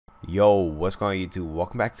Yo, what's going on YouTube?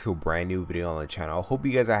 Welcome back to a brand new video on the channel. I hope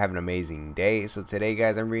you guys are having an amazing day. So today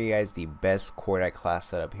guys, I'm bringing you guys the best Cordite class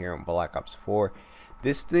setup here in Black Ops 4.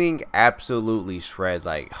 This thing absolutely shreds,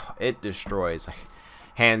 like it destroys, like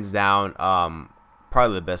hands down.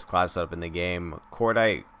 Probably the best class setup in the game.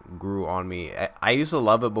 Cordite grew on me. I used to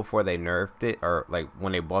love it before they nerfed it, or like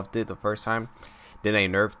when they buffed it the first time. Then they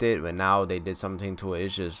nerfed it, but now they did something to it.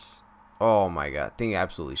 It's just, oh my god, thing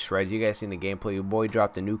absolutely shreds. You guys seen the gameplay? Your boy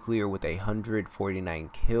dropped a nuclear with 149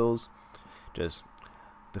 kills. Just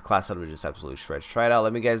the class setup just absolutely shreds. Try it out.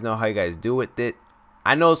 Let me guys know how you guys do with it.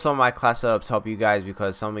 I know some of my class setups help you guys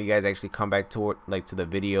because some of you guys actually come back to the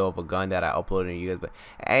video of a gun that I uploaded and you guys, but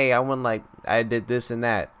hey, I did this and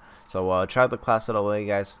that. So try out the class setup. Let you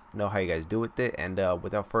guys know how you guys do with it. And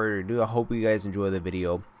without further ado, I hope you guys enjoy the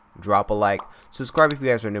video. Drop a like, subscribe if you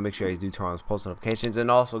guys are new, make sure you guys do turn on those post notifications.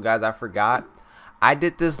 And also guys, I forgot, I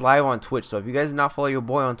did this live on Twitch, so if you guys do not follow your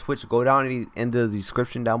boy on Twitch, go down in the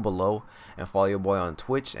description down below and follow your boy on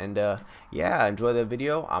Twitch. And yeah, enjoy the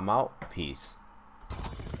video. I'm out. Peace.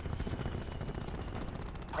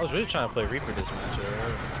 I was really trying to play Reaper this match.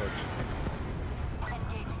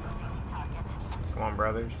 Come on,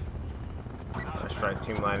 brothers. Let's try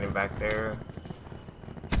team landing back there.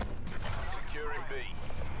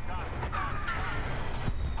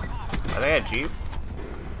 Are they at Jeep?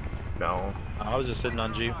 No. I was just sitting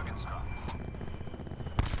on Jeep.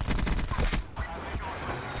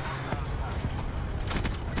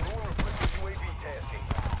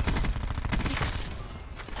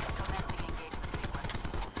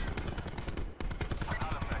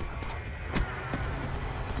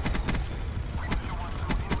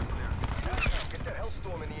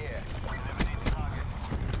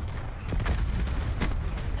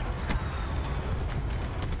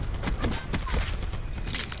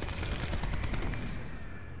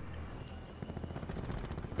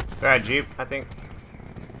 They're at Jeep, I think.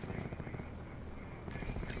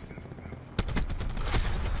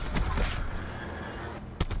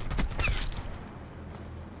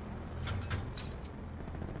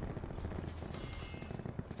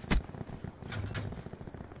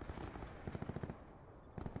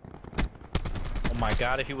 Oh my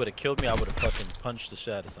god, if he would have killed me, I would have fucking punched the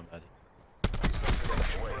shit out of somebody.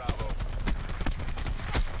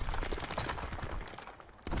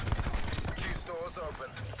 Doors open.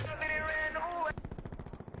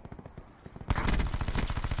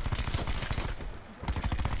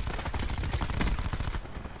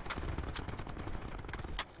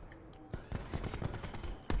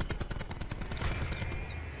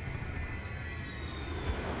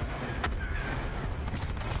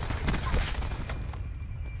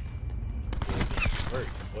 Work,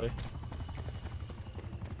 boy.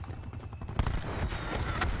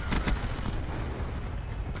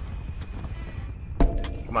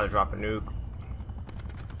 I'm about to drop a nuke.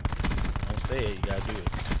 Don't say it, you gotta do it.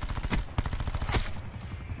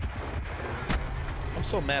 I'm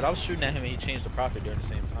so mad, I was shooting at him and he changed the profit during the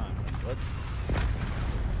same time. Like, what?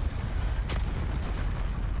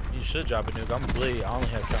 You should drop a nuke. I'm bleed. I only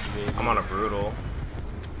have UAV. I'm on a brutal.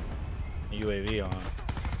 UAV on.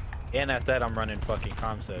 And at that, I'm running fucking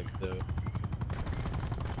comsec too.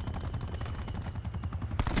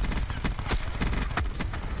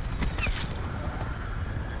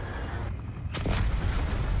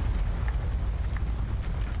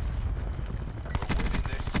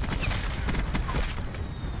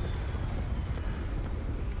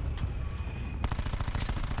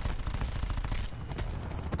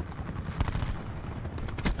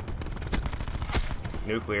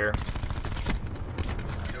 Nuclear.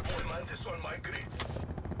 On my grid.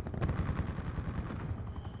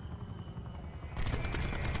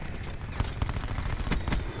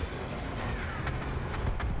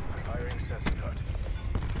 Firing sensor cut.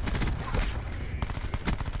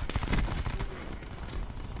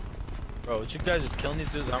 Bro, what you guys just killing these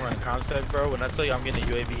dudes? I'm running comsec, bro. When I tell you I'm getting a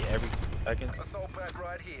UAV every second. Assault pad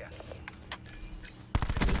right here.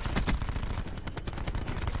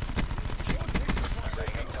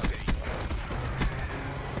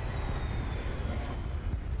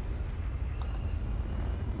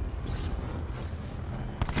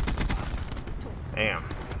 Damn.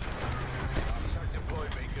 Attack deploy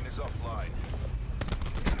beacon is offline.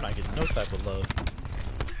 I'm not getting no type of love.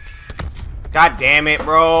 God damn it,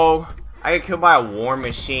 bro. I get killed by a war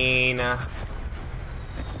machine.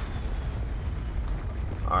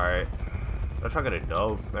 Alright. Let's try to get a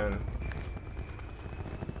dope, man.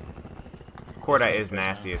 Cordite is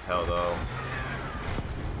nasty as hell, though.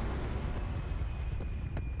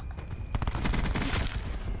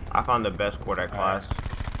 I found the best Cordite class.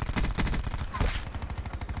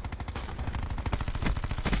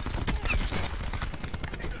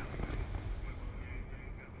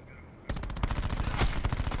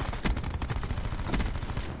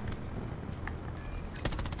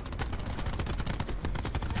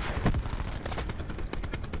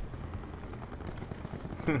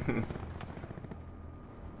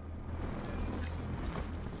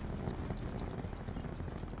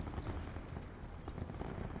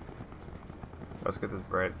 Let's get this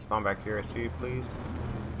bread. Spawn back here, see, please.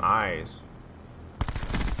 Nice.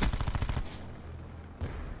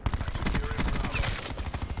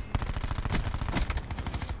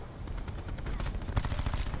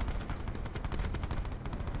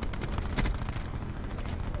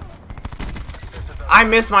 I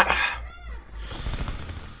missed my.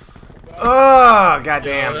 Oh,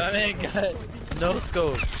 goddamn. Yo, that man got no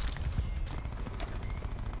scope.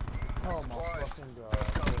 Oh my fucking god.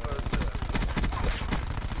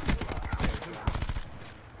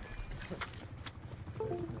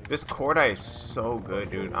 This Cordite is so good,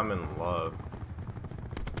 dude. I'm in love.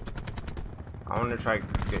 I want to try to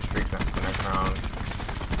get streaks after the next round.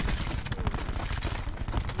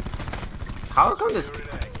 How come this?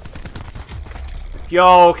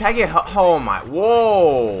 Yo, can I get? Oh my!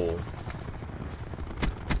 Whoa!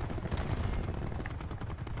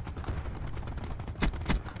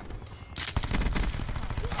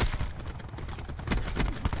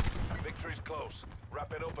 Victory's close.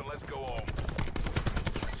 Wrap it up and let's go home.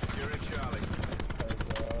 You're in, Charlie.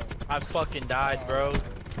 I fucking died, bro.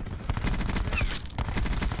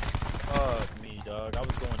 Fuck me, dog. I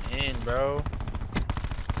was going in, bro.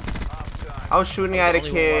 I was shooting at a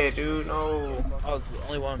only kid, one dude. No. I was the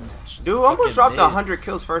only one. Dude, I almost fucking dropped mid. 100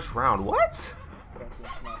 kills first round. What?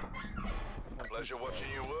 Pleasure watching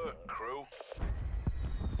you work, crew.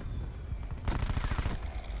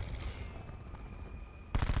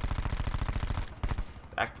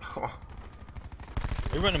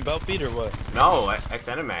 You running belt feed or what? No,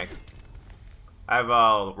 extended mag. I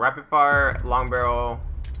have rapid fire, long barrel,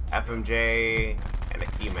 FMJ, and a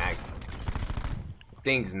E-mag.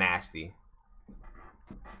 Thing's nasty.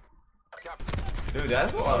 Dude,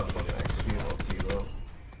 that's a lot of fucking XP though.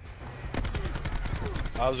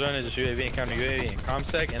 I was running just UAV and counter UAV and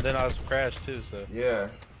ComSec, and then I was crashed too. So Yeah.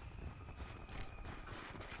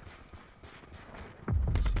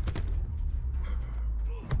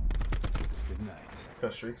 Good night.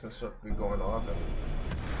 Cause streaks and stuff be going off and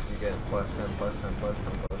you getting +10, +10,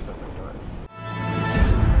 +10, +10 every night.